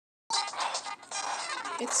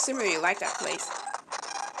It's similarly like that place.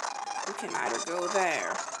 We can either go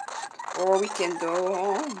there, or we can go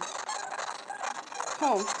home.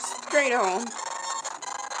 Home. Straight home.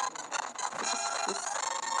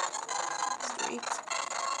 Straight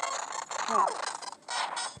home.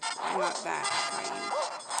 Why not that?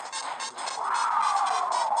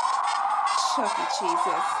 Chuck E.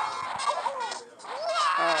 Cheese's.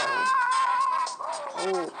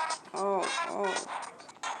 Oh.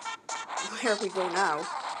 Where we go now?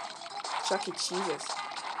 Chuck E. Cheese's.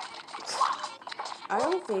 I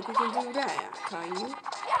don't think we can do that, can you?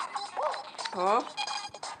 Huh?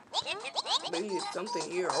 Maybe it's something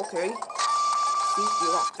here, okay. Seems to be a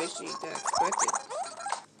lot fishy than expected.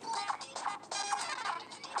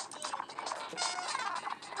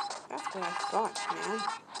 That's what I thought, man.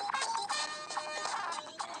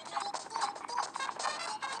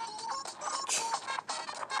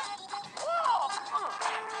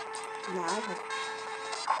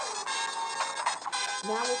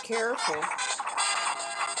 Now we're careful.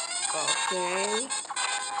 Okay.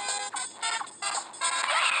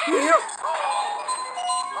 Yeah.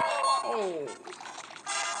 Oh.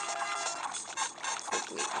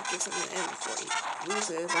 Hopefully I'll get something in before he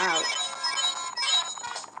loses out.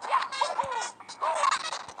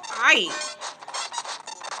 High!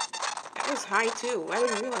 That was high too. I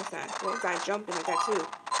didn't realize that. What was I jumping like that too?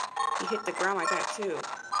 He hit the ground like that too.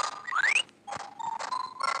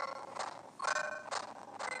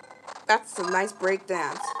 That's a nice break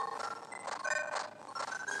dance.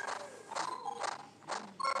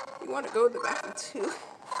 You want to go to the bathroom too?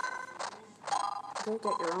 Go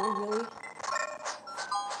get your own, really?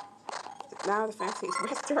 Now the fanciest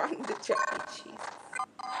restaurant in the Chuck E. Cheese.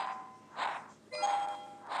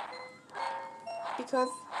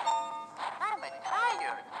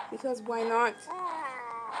 Because why not?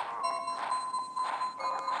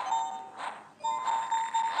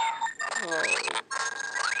 Oh.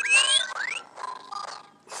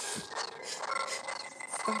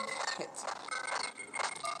 Stop it.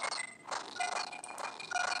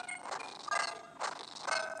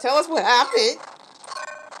 Tell us what happened.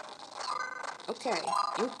 Okay,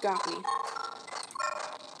 you got me.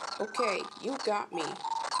 Okay, you got me.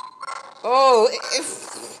 Oh,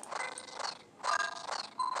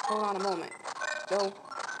 hold on a moment. Go.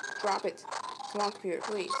 Drop it. Come on, computer,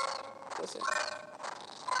 please. Listen.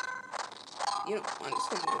 You don't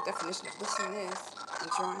understand what the definition of listen is. I'm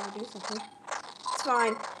trying to do something. It's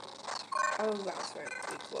fine. Oh, that was very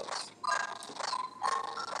close.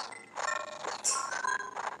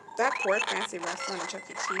 That poor fancy restaurant in Chuck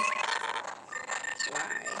E. Cheese.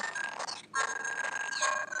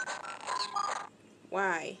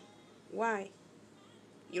 Why? Why?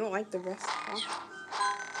 You don't like the restaurant?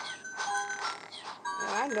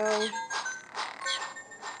 Well, I know.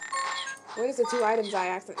 What is the 2 items I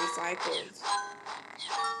accidentally recycled?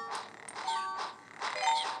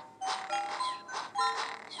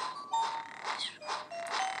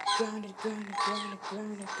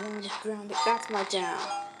 Grounded. That's my jam.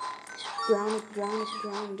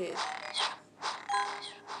 Grounded.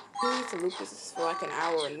 Who needs to loop this for like an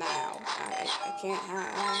hour now? I can't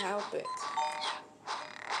help it.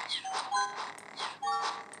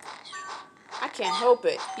 I can't help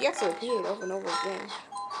it. You have to repeat it over and over again.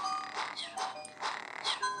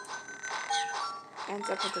 Ends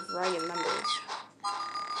up with a variety of numbers.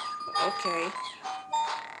 Okay.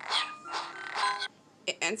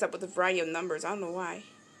 It ends up with a variety of numbers. I don't know why.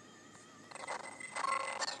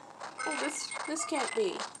 Oh, this can't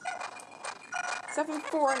be.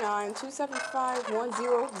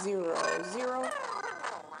 749-275-1000.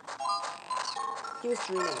 He was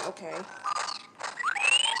dreaming. Okay.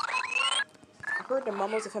 I heard the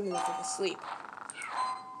mumbles of him asleep,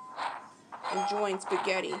 enjoying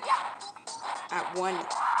spaghetti at one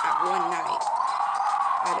night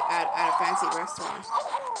at a fancy restaurant.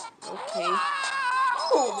 Okay.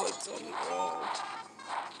 Oh my tummy.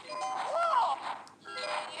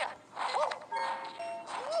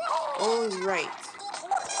 All right.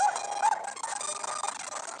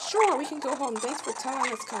 Sure, we can go home. Thanks for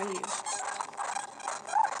telling us, Caillou.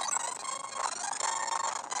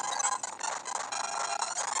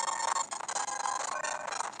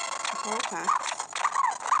 Okay.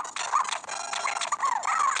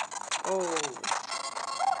 Oh.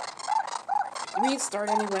 Restart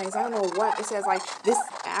anyways. I don't know what it says, like this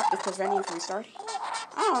app is preventing you from restarting.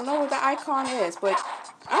 I don't know what the icon is, but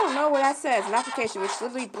I don't know what that says. An application which is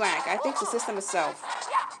literally blank. I think it's the system itself.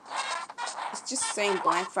 It's just saying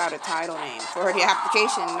blank without a title name for the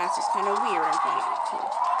application, and that's just kind of weird and funny too.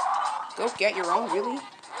 Go get your own, really?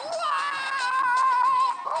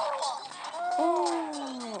 Oh.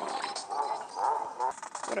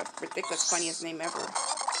 What a ridiculous, funniest name ever.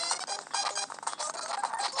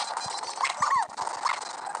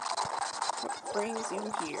 What brings you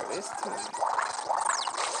here this time?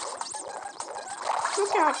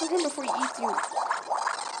 Look out for him before he eats you.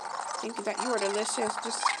 Thinking that you are delicious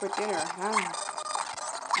just for dinner. I'm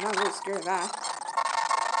not really scared of that.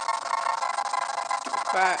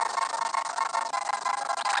 But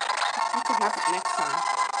you can have it next time.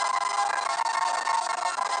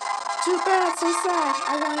 Too bad, so sad.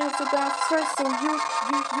 I wanted it to bad first, so you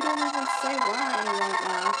don't even say why right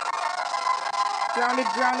now. Grounded,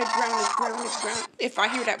 grounded, grounded, grounded, grounded. If I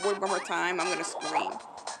hear that word one more time, I'm gonna scream.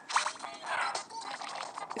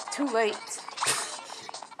 It's too late.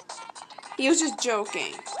 He was just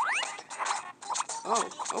joking. Oh,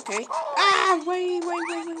 okay. Ah, wait.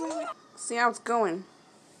 See how it's going.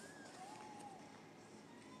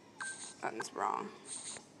 Nothing's wrong.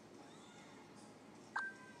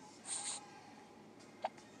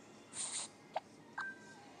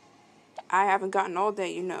 I haven't gotten all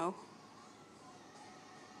day, you know.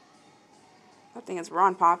 Nothing is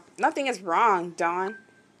wrong, Pop. Nothing is wrong, Dawn.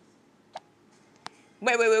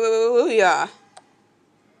 Wait, yeah.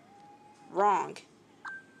 Wrong.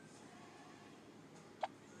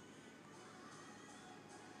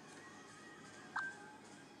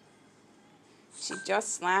 She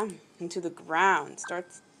just slammed into the ground.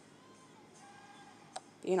 Starts,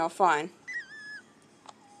 fun.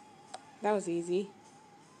 That was easy.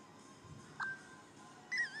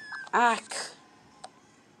 Ack.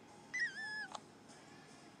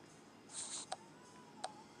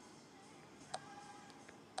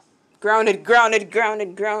 Grounded.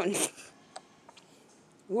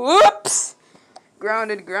 Whoops.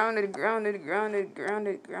 Grounded. Grounded.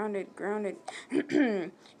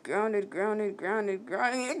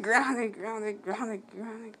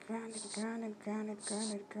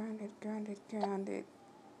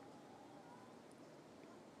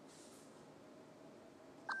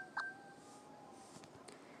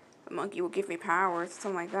 The monkey will give me powers,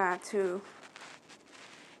 something like that too.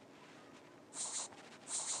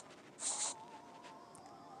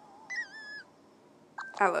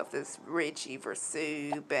 I love this Retriever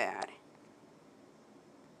so bad.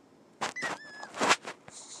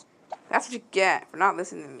 That's what you get for not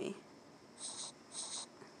listening to me.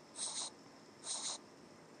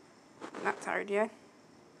 Not tired yet.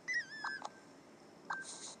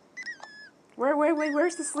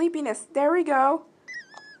 Where's the sleepiness? There we go.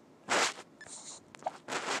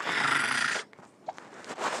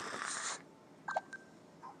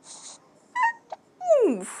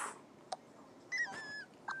 Oof.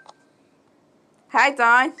 Hi,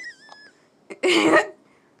 Dawn. She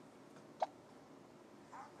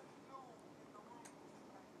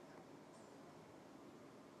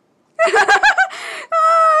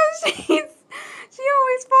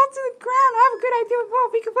always falls to the ground. I have a good idea with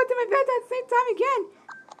both. We can put them in bed at the same time again.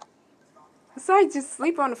 Besides, just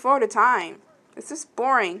sleep on the floor at a time. It's just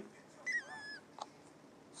boring.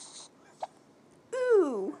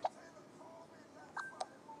 Ooh.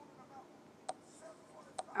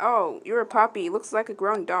 Oh, you're a puppy. Looks like a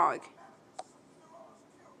grown dog.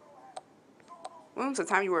 When was the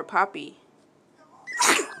time you were a puppy?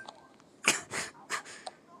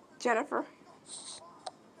 Jennifer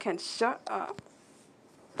can shut up.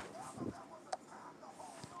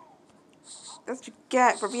 That's what you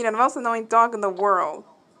get for being the most annoying dog in the world.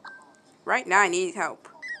 Right now I need help.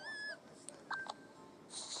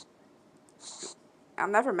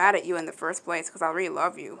 I'm never mad at you in the first place because I really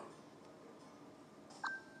love you.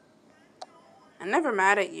 I'm never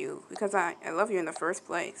mad at you because I love you in the first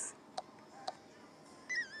place.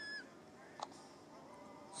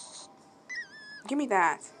 Give me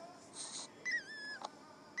that.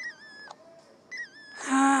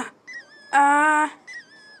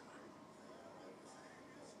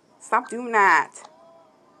 Stop doing that.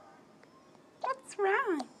 What's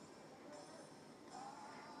wrong?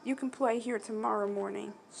 You can play here tomorrow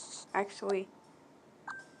morning. Actually,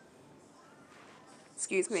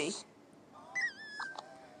 excuse me.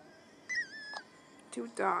 2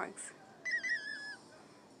 dogs.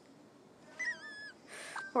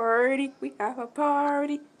 Party, we have a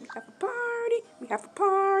party, we have a party, we have a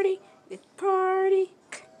party, it's party.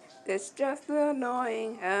 It's just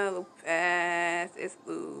annoying, hello fast, it's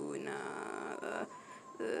Luna.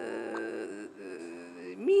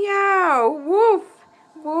 Meow, woof,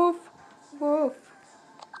 woof, woof,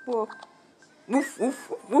 woof. Woof,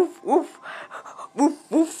 woof, woof, woof, woof, woof,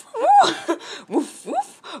 woof, woof,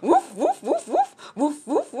 woof, woof, woof, woof, woof,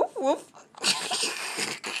 woof, woof, woof.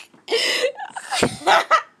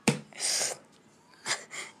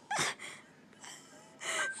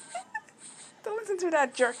 Don't listen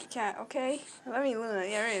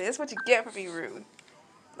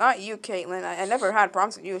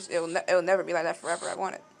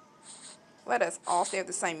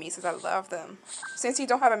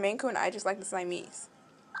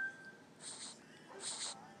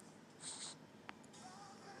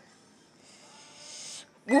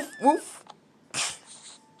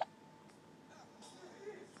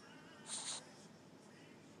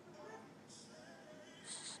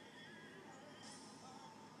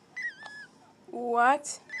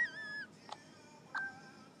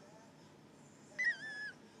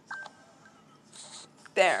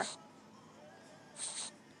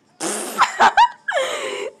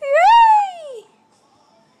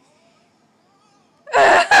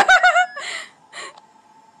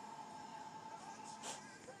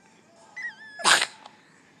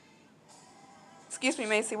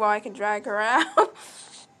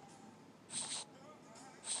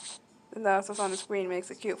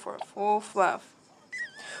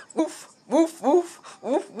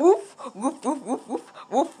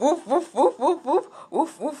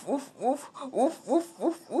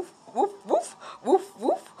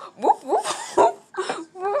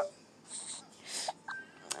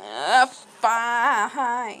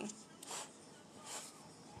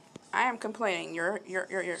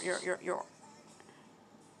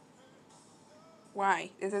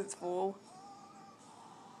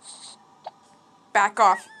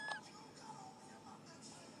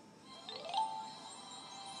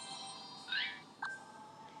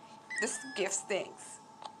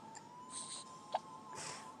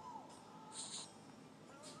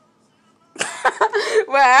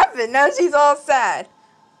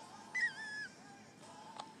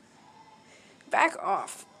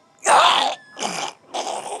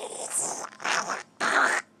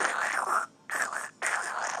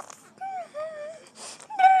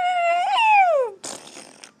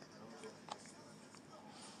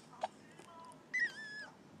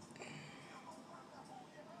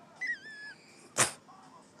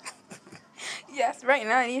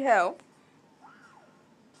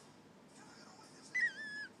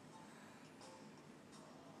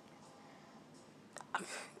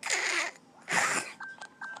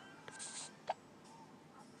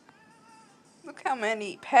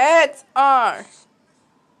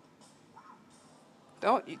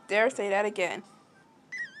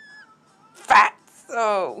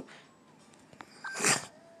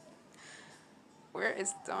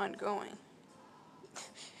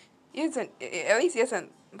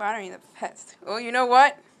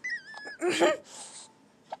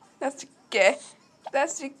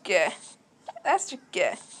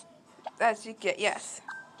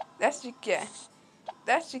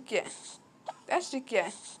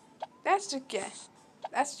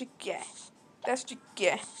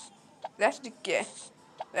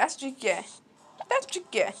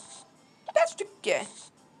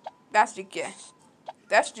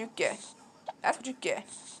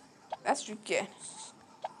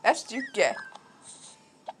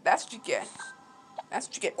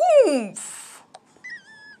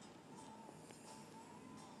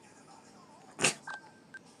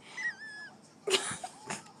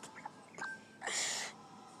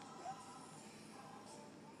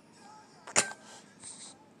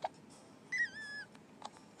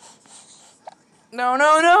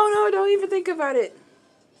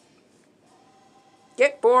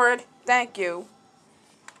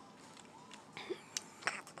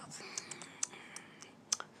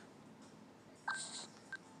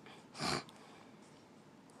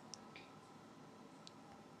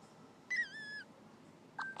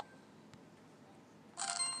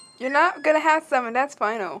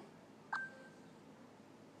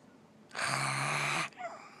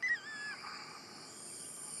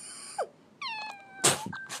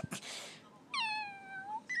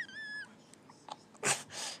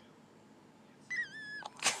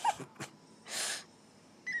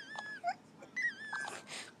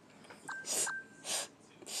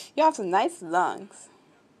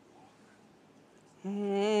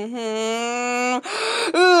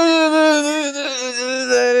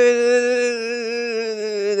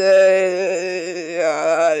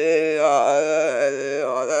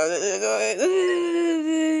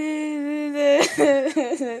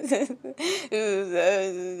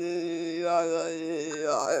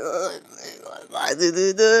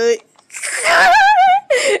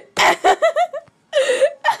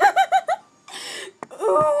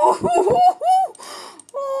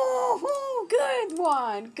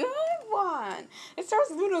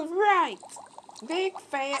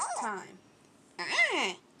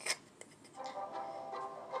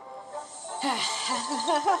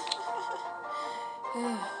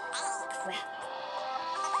Crap.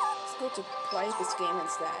 Let's go to play this game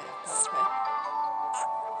instead. Okay.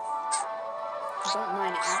 I don't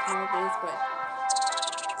mind the app nowadays, but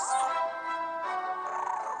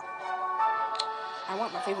I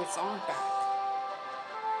want my favorite song back.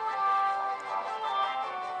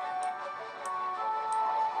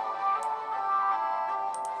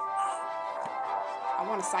 I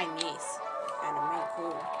want a Siamese, and I'm really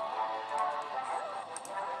cool.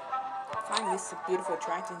 Siamese is a beautiful,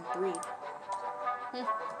 attractive breed.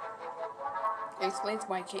 It explains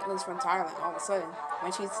why Caitlin's from Thailand all of a sudden,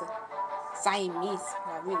 when she's a Siamese.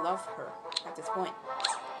 We love her at this point.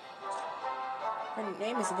 Her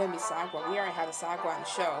name isn't going to be Sagwa. We already had a Sagwa in the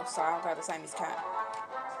show, so I'll got a Siamese cat.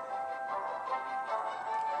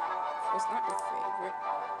 What's not your favorite?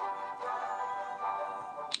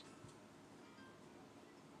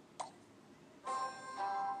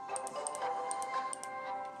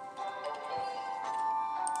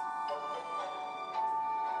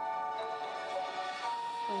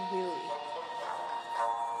 Oh, really?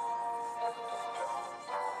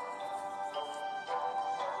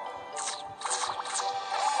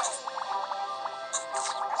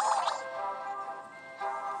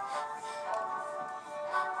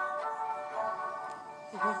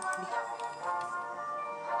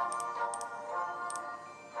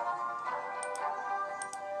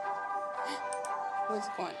 What's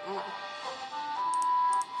going on?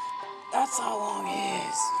 That's how long it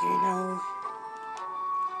is, you know.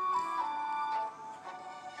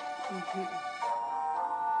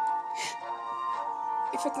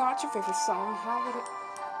 If it's not your favorite song, how would it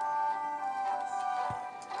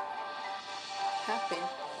happen?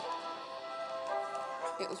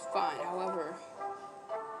 It was fun, however.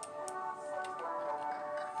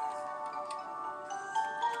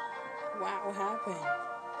 Wow, what happened?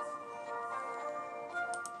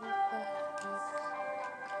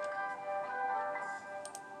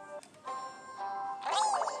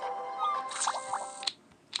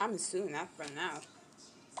 I'm assuming that for now.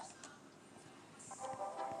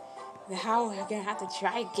 How we're gonna have to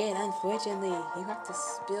try again, unfortunately. You have to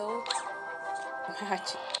spill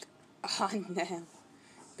magic on them.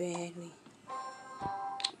 Badly.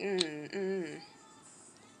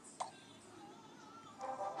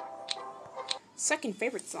 Second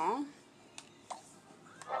favorite song?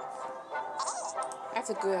 That's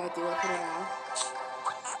a good idea, I'll put it out.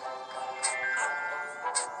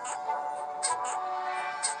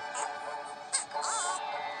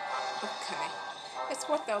 Okay. It's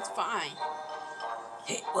what that was fine.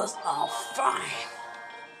 It was all fine.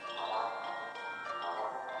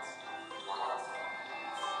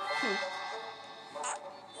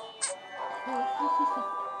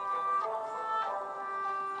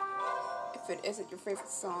 If it isn't your favorite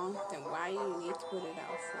song, then why do you need to put it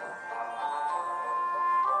out for?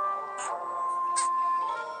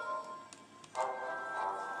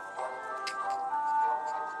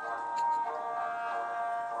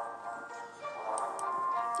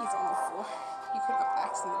 He's on the floor. You could have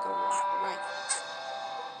accidentally go right.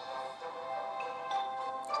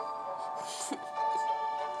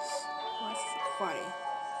 Why is this so funny?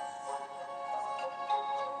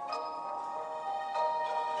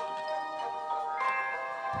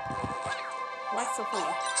 Why is it so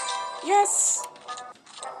funny? Yes!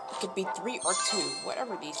 It could be 3 or 2,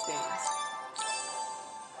 whatever these things.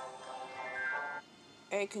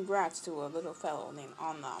 Hey, congrats to a little fellow named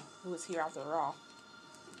Anna, who is here after all.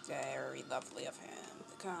 Very lovely of him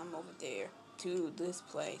to come over there to this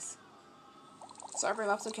place. Serve him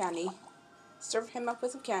up some candy. Serve him up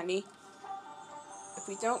with some candy. If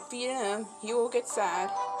we don't feed him, he will get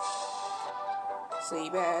sad. So you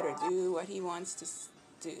better do what he wants to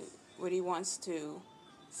do. What he wants to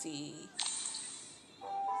see.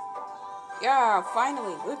 Yeah,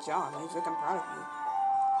 finally. Good job, music. I'm proud of you.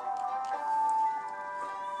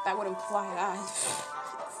 That would imply that.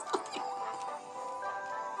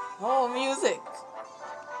 Oh, music.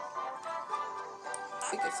 I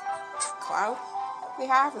think it's Cloud. They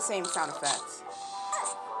have the same sound effects.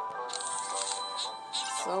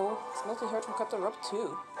 So, it's mostly heard from Cut the Rope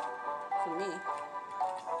too. For me.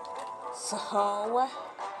 So,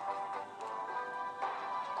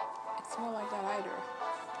 it's more like that either.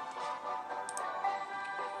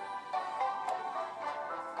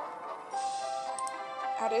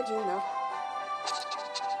 How did you know?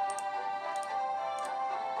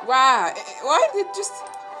 Wow,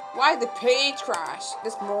 why did the page crash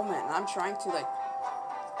this moment? I'm trying to like,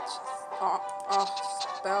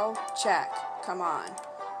 spell check, come on.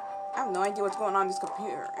 I have no idea what's going on in this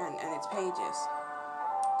computer and its pages.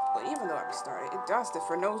 But even though I restarted, it does this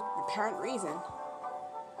for no apparent reason.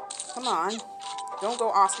 Come on. Don't go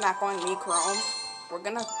off snap on me, Chrome. We're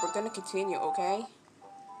gonna continue, okay?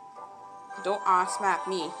 Don't off snap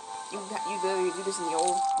me. You literally do this in the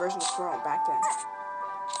old version of Chrome back then.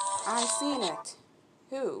 I've seen it.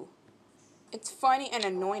 Who? It's funny and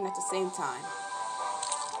annoying at the same time.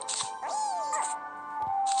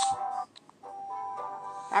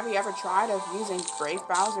 Have you ever tried of using Brave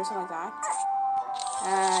Browser or something like that?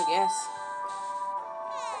 I guess.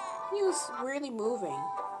 He was really moving.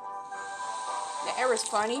 The error is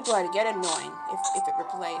funny, but it get annoying if it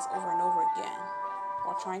replays over and over again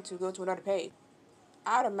while trying to go to another page.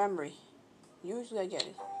 Out of memory. Usually I get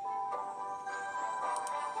it.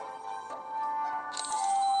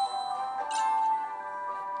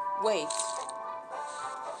 Wait.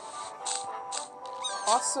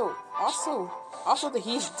 Also the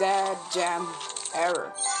He's Dead Gem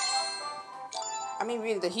error. I mean,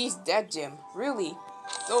 really, the He's Dead Jim. Really?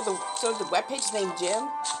 So the webpage is named Jim?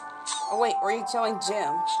 Oh wait, or are you telling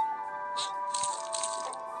Jim?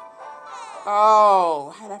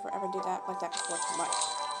 Oh, I never ever did that like that before too much.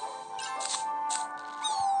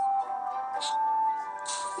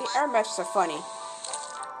 The error messages are funny.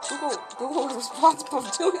 Google was responsible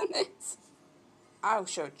for doing this. I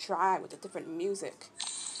shall try with a different music.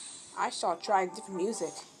 I shall try different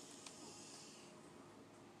music.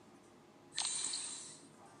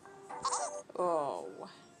 Oh.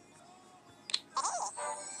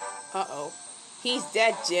 Uh-oh. He's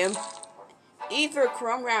dead, Jim. Either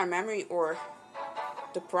Chrome ran out of memory or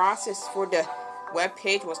the process for the web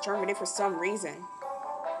page was terminated for some reason.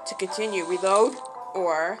 To continue, reload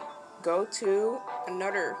or go to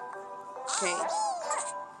another page.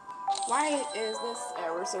 Why is this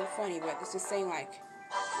error so funny? But it's just saying like,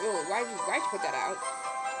 ew, why'd you put that out?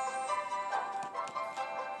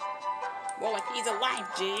 Well, like he's alive,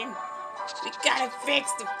 Jim. We gotta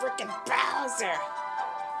fix the freaking browser.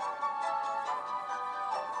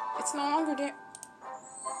 It's no longer there.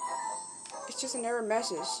 It's just an error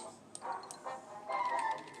message.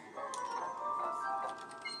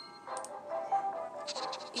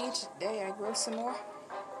 Each day I grow some more.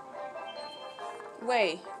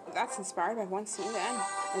 Wait, that's inspired by one scene then.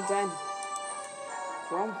 And then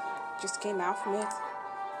Chrome just came out from it.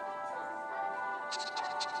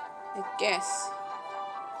 I guess.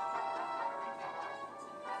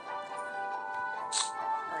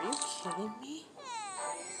 Are you kidding me?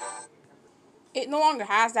 It no longer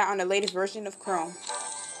has that on the latest version of Chrome.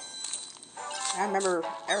 I remember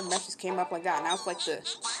error messages came up like that. Now it's like the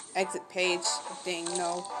exit page thing, you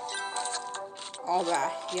know. All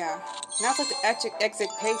that, yeah. Now it's like the exit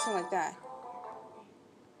page, something like that.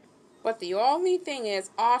 But the only thing is,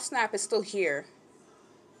 off snap is still here.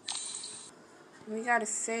 We gotta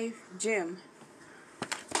save Jim.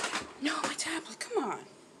 No, my tablet, come on.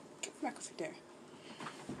 Get back over there.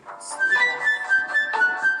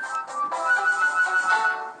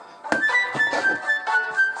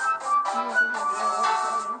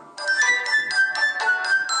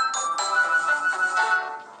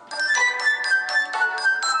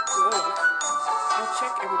 Whoa. I'll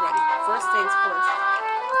check everybody. First things first.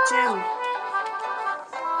 Jim.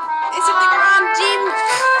 Is it the wrong Jim?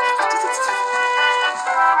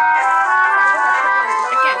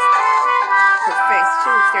 I guess. Her face. She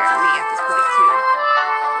will stare at me at this point too.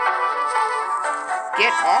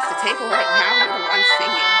 Get off the table right now. You're the one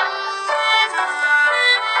singing.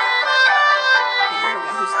 And you're the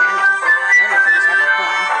one who's standing. But the others are just having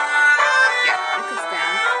fun. Yeah, you can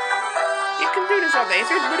stand. You can do this all day. It's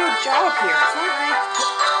your little job here. It's not like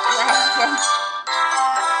we're having fun.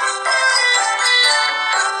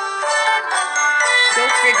 Go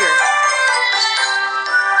figure.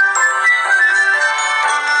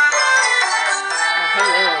 Oh,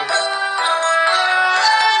 hello.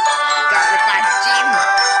 Got revived Jim.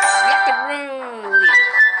 We have to really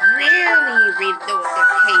reload the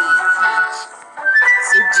page.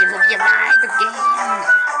 So Jim will be alive again.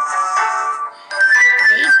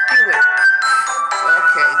 Please do it.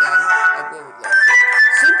 Okay then, I will reload the page.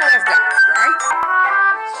 Simple as that, right?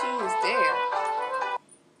 She is there.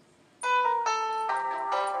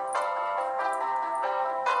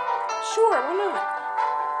 Sure, why not?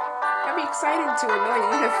 I'd be excited to annoy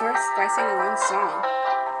the universe by singing one song.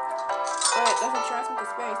 But it doesn't transmit the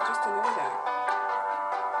space, just to know that.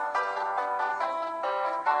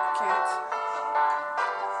 I can't.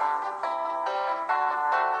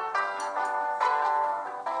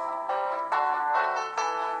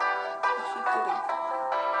 She didn't.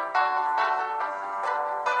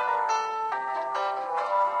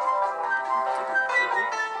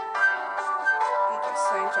 He just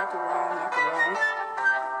sang Chaperone, Macaron.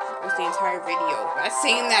 That was the entire video. I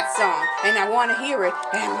sing that song, and I want to hear it,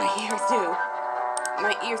 and my ears do.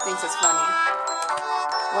 My ear thinks it's funny.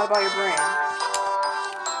 What about your brain?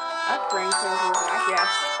 That brain says, listen, I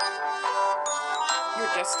guess.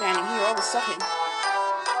 You're just standing here all of a sudden.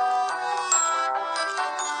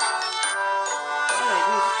 All I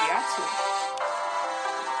do is just react to it.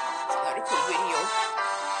 It's another cool video.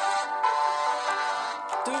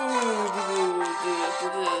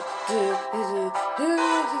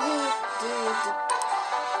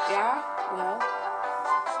 Yeah, well.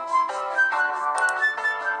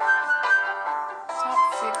 Top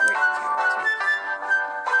favorite characters.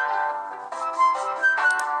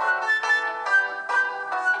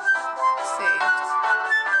 Saved.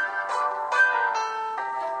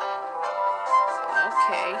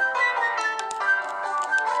 Okay.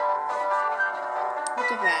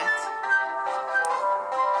 Look at that.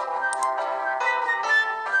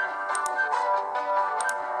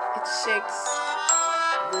 It shakes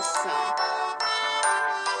the sun.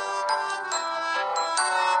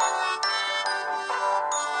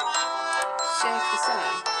 Shake the sun.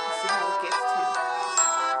 Let's see how it gets to.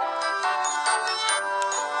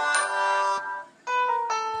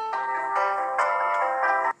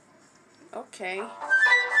 Okay.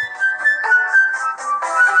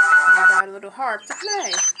 I got a little harp to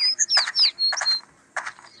play.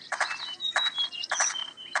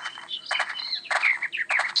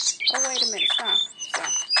 Oh, wait a minute. Stop.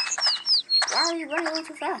 Stop. Why are you running a little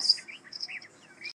too fast?